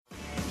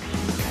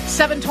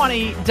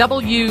720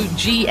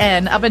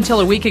 WGN. Up until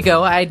a week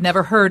ago, I'd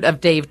never heard of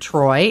Dave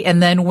Troy.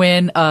 And then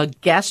when a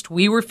guest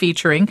we were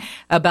featuring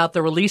about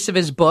the release of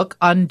his book,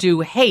 Undo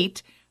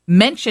Hate,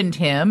 mentioned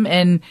him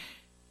and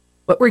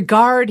what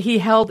regard he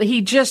held,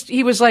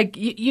 he was like,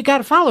 you got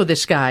to follow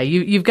this guy.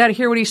 You've got to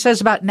hear what he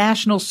says about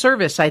national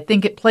service. I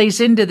think it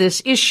plays into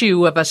this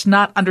issue of us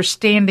not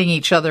understanding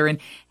each other and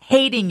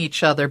hating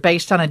each other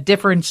based on a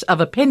difference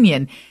of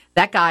opinion.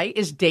 That guy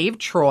is Dave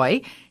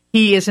Troy.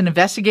 He is an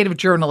investigative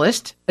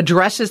journalist,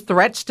 addresses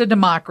threats to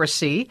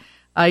democracy.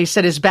 He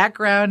said his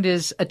background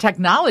is a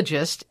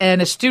technologist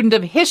and a student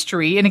of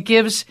history, and it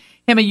gives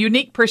him a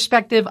unique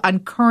perspective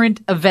on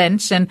current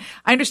events. And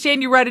I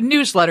understand you write a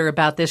newsletter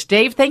about this.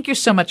 Dave, thank you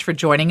so much for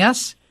joining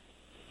us.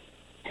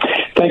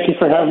 Thank you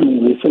for having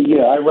me, Lisa.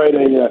 Yeah, I write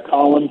a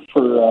column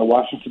for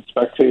Washington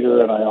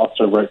Spectator, and I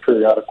also write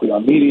periodically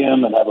on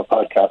Medium and have a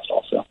podcast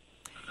also.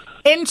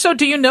 And so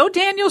do you know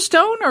Daniel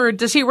Stone, or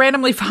does he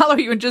randomly follow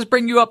you and just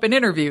bring you up in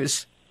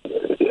interviews?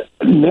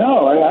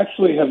 No, I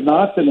actually have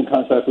not been in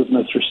contact with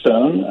Mr.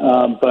 Stone,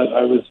 but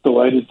I was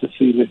delighted to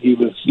see that he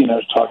was,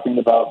 talking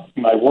about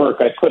my work.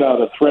 I put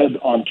out a thread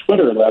on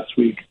Twitter last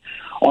week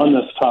on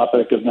this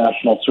topic of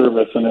national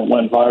service, and it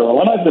went viral.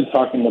 And I've been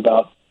talking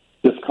about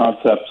this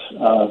concept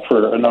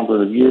for a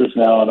number of years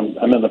now, and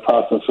I'm in the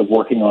process of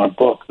working on a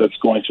book that's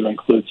going to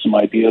include some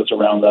ideas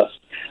around this.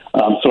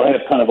 So I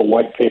have kind of a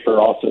white paper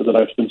also that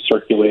I've been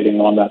circulating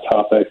on that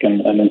topic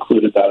and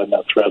included that in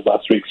that thread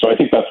last week. So I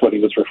think that's what he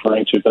was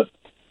referring to.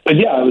 But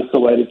yeah, I was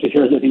delighted to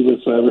hear that he was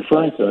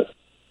referring to it.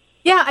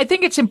 Yeah, I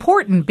think it's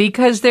important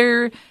because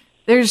there's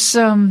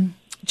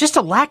just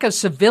a lack of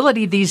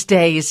civility these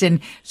days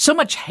and so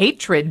much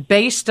hatred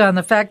based on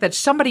the fact that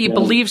somebody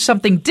believes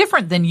something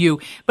different than you.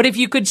 But if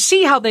you could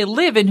see how they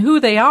live and who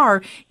they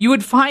are, you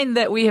would find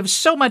that we have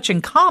so much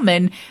in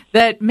common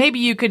that maybe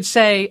you could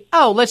say,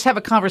 oh, let's have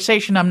a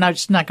conversation. I'm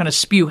not going to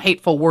spew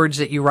hateful words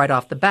at you right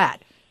off the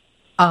bat.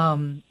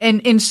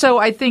 And so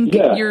I think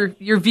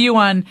your view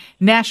on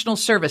national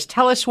service,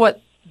 tell us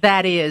what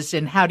that is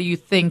and how do you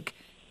think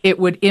it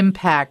would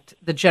impact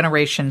the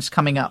generations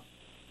coming up?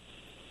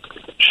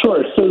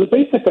 Sure. So the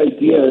basic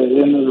idea,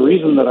 and the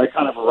reason that I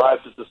kind of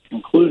arrived at this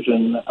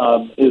conclusion,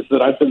 is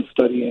that I've been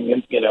studying,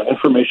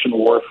 information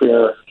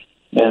warfare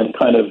and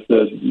kind of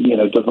the,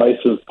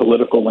 divisive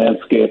political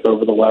landscape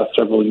over the last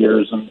several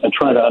years and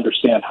trying to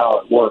understand how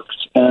it works.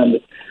 And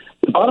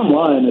the bottom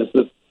line is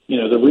that,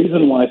 the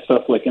reason why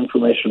stuff like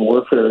information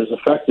warfare is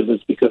effective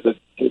is because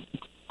it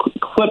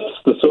clips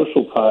the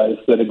social ties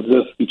that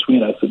exist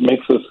between us. It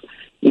makes us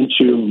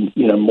into,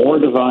 more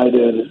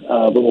divided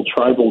little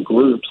tribal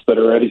groups that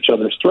are at each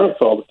other's throats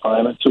all the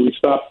time until we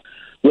stop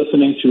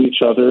listening to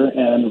each other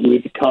and we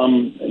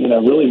become,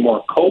 really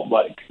more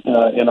cult-like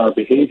in our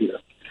behavior.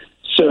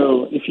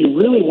 So if you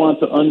really want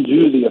to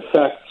undo the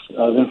effects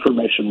of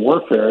information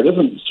warfare, it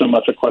isn't so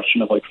much a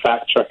question of like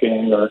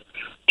fact-checking or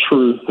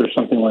truth or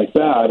something like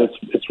that.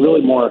 It's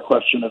really more a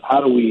question of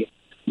how do we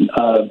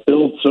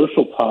build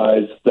social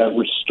ties that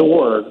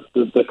restore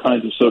the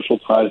kinds of social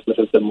ties that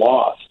have been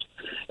lost.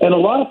 And a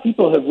lot of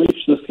people have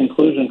reached this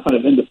conclusion kind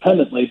of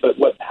independently, but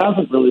what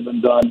hasn't really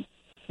been done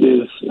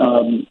is,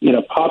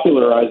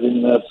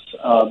 popularizing this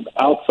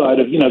outside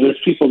of, there's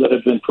people that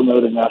have been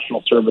promoting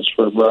national service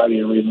for a variety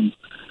of reasons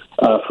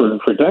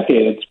for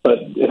decades, but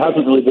it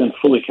hasn't really been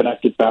fully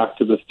connected back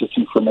to this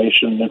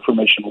disinformation,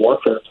 information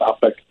warfare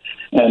topic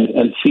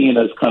and seen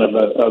as kind of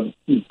a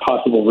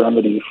possible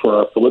remedy for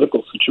our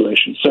political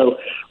situation. So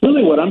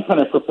really what I'm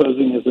kind of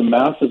proposing is a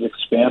massive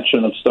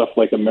expansion of stuff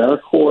like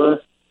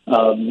AmeriCorps,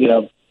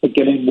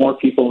 getting more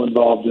people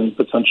involved in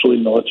potentially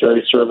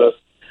military service,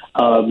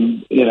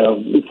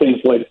 things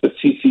like the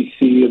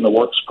CCC and the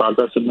Works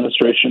Progress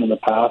Administration in the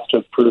past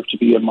have proved to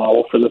be a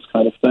model for this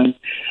kind of thing.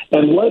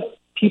 And what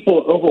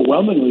people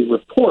overwhelmingly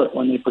report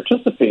when they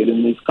participate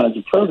in these kinds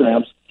of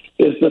programs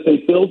is that they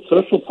build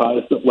social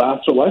ties that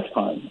last a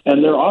lifetime.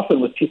 And they're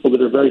often with people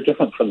that are very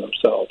different from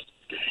themselves.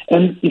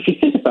 And if you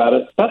think about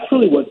it, that's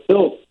really what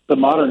built the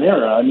modern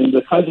era. I mean,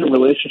 the kinds of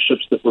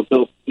relationships that were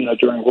built,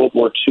 during World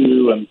War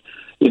II and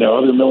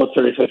other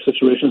military type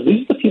situations.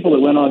 These are the people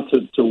that went on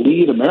to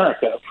lead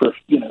America for,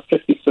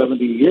 50,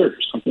 70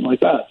 years, something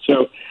like that.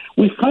 So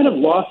we've kind of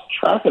lost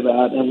track of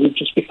that and we've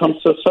just become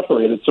so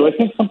separated. So I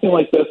think something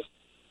like this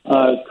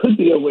could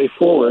be a way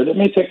forward. It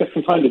may take us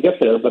some time to get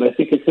there, but I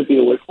think it could be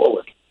a way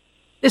forward.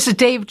 This is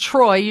Dave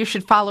Troy. You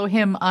should follow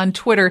him on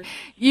Twitter.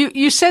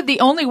 You said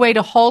the only way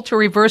to halt or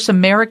reverse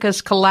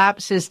America's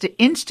collapse is to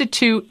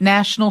institute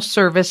national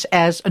service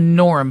as a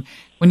norm.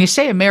 When you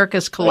say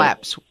America's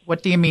collapse,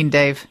 what do you mean,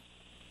 Dave?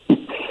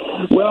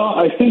 Well,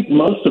 I think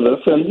most of us,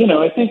 and,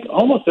 I think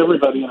almost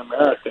everybody in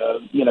America,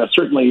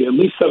 certainly at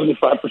least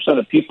 75%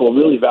 of people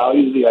really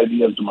value the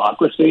idea of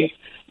democracy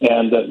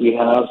and that we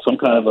have some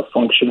kind of a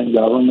functioning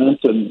government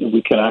and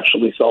we can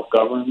actually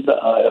self-govern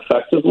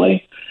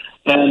effectively.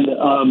 And,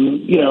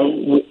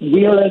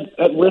 we are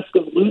at risk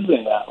of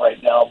losing that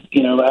right now.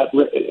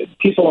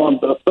 People on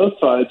both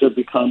sides are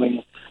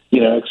becoming,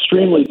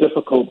 extremely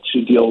difficult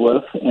to deal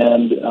with.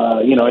 And,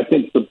 I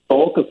think the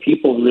bulk of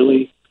people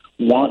really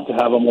want to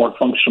have a more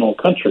functional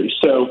country.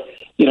 So,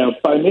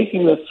 by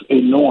making this a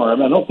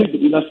norm, I don't think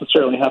that we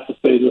necessarily have to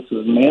say this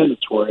is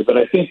mandatory, but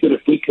I think that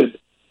if we could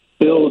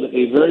build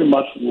a very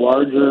much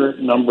larger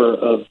number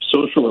of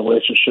social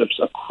relationships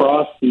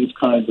across these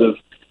kinds of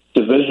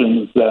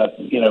divisions that,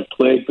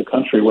 plague the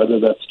country, whether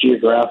that's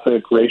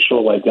geographic,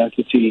 racial,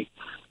 identity,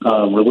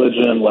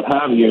 religion, what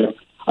have you,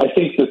 I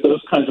think that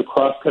those kinds of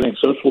cross-cutting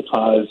social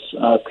ties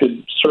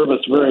could serve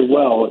us very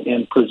well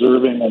in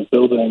preserving and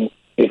building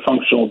a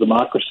functional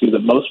democracy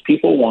that most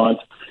people want.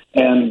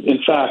 And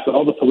in fact,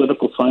 all the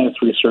political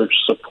science research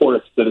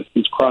supports that it's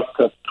these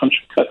cross-cutting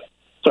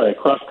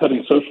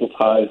social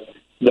ties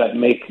that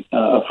make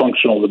a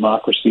functional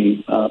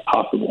democracy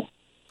possible.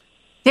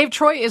 Dave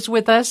Troy is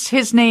with us.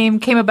 His name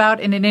came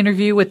about in an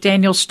interview with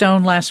Daniel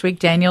Stone last week.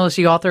 Daniel is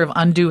the author of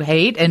Undo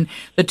Hate, and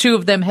the two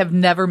of them have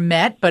never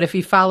met. But if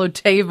you follow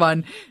Dave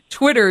on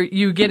Twitter,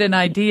 you get an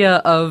idea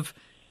of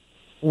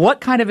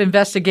what kind of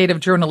investigative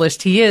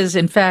journalist he is.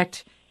 In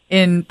fact,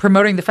 in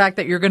promoting the fact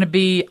that you're going to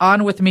be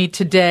on with me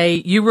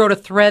today, you wrote a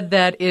thread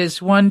that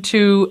is 1,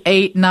 2,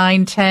 8,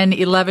 9, 10,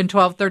 11,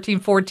 12, 13,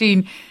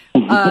 14,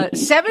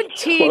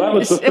 17. Well, that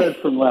was the thread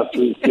from last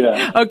week,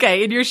 yeah.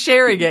 Okay, and you're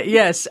sharing it,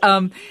 yes.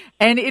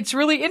 And it's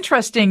really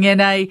interesting,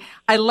 and I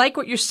like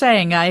what you're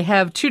saying. I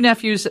have two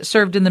nephews that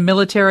served in the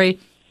military.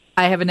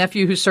 I have a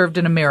nephew who served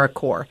in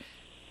AmeriCorps.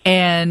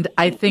 And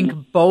I think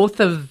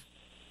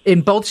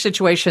in both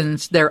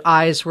situations, their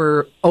eyes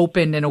were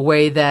opened in a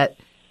way that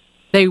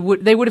they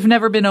would have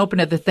never been open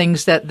to the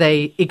things that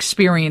they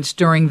experienced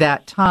during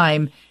that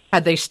time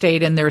had they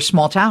stayed in their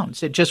small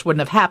towns. It just wouldn't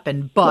have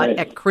happened. But right.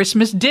 At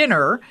Christmas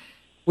dinner,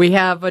 we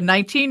have a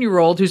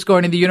 19-year-old who's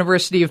going to the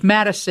University of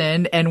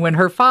Madison, and when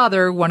her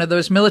father, one of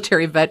those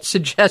military vets,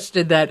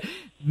 suggested that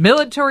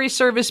military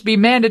service be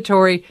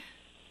mandatory,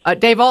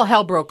 Dave, all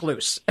hell broke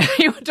loose.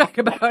 You talk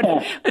about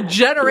a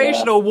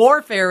generational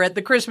warfare at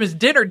the Christmas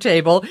dinner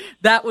table.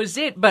 That was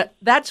it. But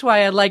that's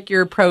why I like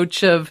your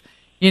approach of,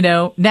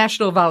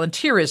 national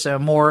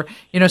volunteerism or,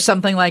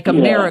 something like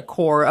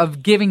AmeriCorps,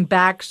 of giving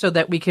back so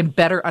that we can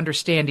better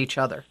understand each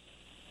other.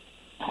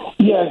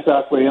 Yeah,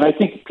 exactly. And I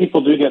think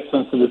people do get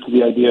sensitive to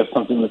the idea of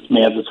something that's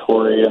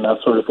mandatory and that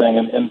sort of thing.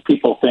 And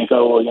people think,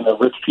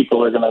 rich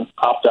people are going to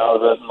opt out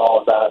of it and all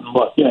of that. And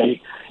look,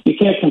 you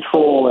can't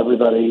control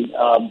everybody.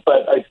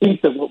 But I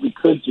think that what we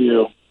could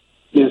do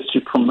is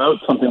to promote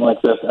something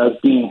like this as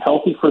being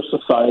healthy for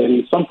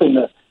society, something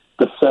that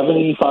the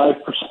 75%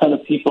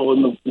 of people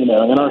in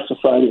our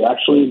society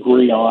actually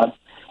agree on,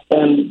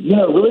 and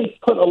really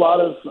put a lot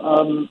of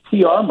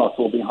PR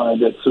muscle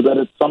behind it so that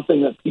it's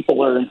something that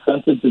people are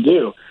incented to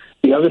do.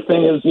 The other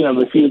thing is,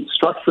 if you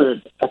structure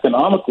it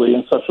economically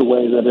in such a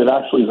way that it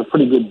actually is a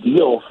pretty good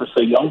deal for,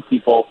 say, young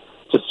people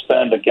to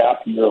spend a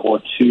gap year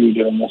or two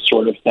doing this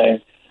sort of thing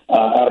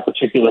at a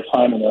particular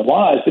time in their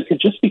lives, it could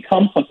just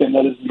become something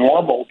that is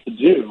normal to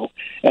do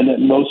and that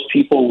most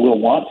people will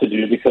want to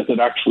do because it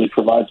actually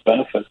provides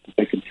benefits that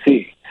they can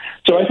see.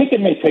 So I think it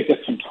may take us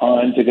some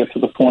time to get to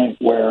the point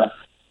where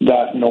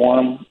that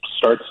norm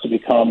starts to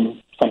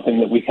become something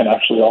that we can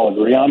actually all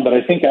agree on. But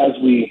I think as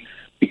we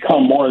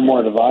become more and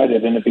more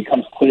divided and it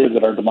becomes clear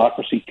that our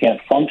democracy can't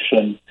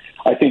function,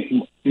 I think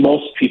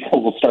most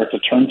people will start to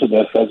turn to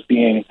this as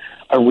being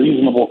a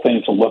reasonable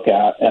thing to look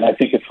at. And I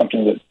think it's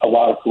something that a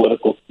lot of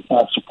political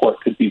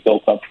support could be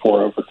built up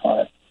for over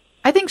time.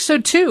 I think so,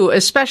 too,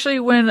 especially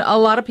when a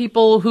lot of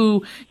people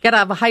who get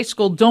out of high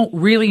school don't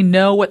really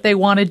know what they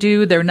want to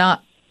do. They're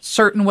not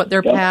certain what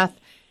their path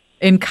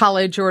in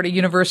college or at a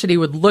university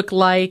would look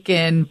like.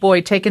 And,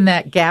 boy, taking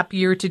that gap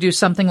year to do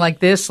something like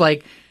this,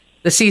 like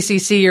the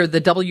CCC or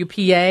the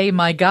WPA,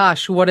 my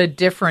gosh, what a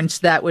difference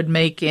that would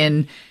make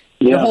in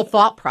your whole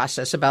thought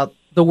process about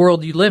the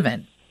world you live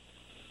in.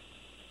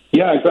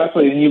 Yeah,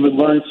 exactly. And you would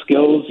learn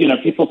skills.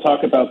 People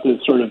talk about this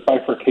sort of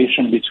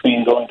bifurcation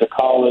between going to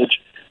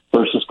college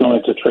versus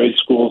going to trade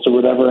schools or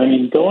whatever. I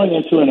mean, going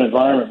into an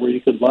environment where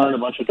you could learn a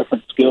bunch of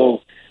different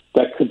skills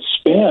that could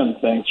span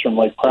things from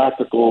like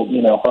practical,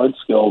 hard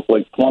skills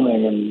like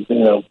plumbing and,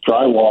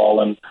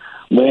 drywall and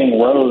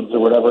laying roads or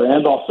whatever,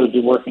 and also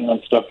do working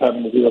on stuff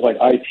having to do with like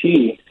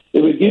IT. It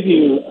would give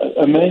you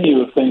a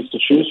menu of things to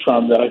choose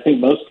from that I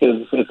think most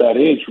kids at that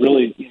age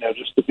really,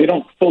 just they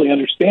don't fully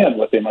understand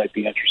what they might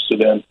be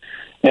interested in.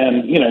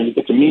 And, you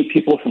get to meet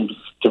people from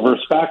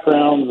diverse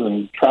backgrounds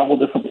and travel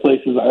different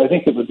places. I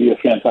think it would be a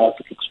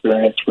fantastic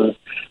experience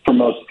for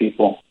most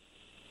people.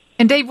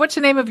 And Dave, what's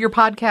the name of your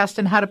podcast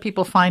and how do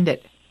people find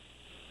it?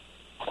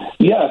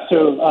 Yeah,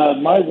 so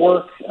my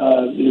work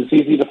is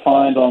easy to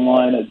find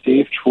online at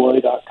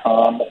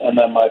davetroy.com, and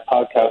then my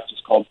podcast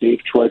is called Dave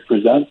Troy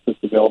Presents. It's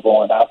available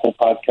on Apple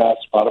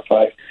Podcasts,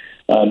 Spotify,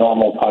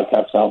 normal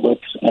podcast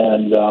outlets.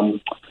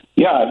 And,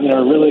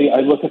 really I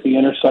look at the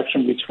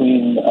intersection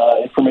between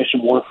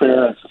information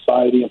warfare and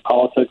society and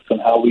politics and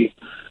how we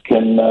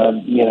can,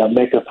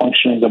 make a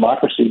functioning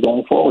democracy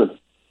going forward.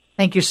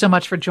 Thank you so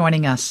much for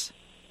joining us.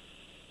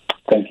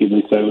 Thank you,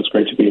 Lisa. It was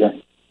great to be here.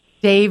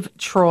 Dave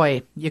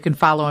Troy. You can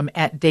follow him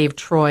at Dave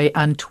Troy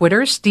on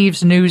Twitter.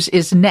 Steve's News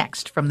is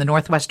next from the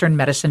Northwestern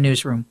Medicine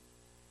Newsroom.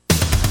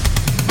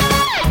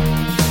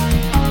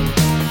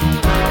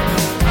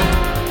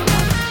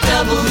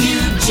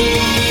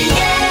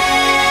 WGN.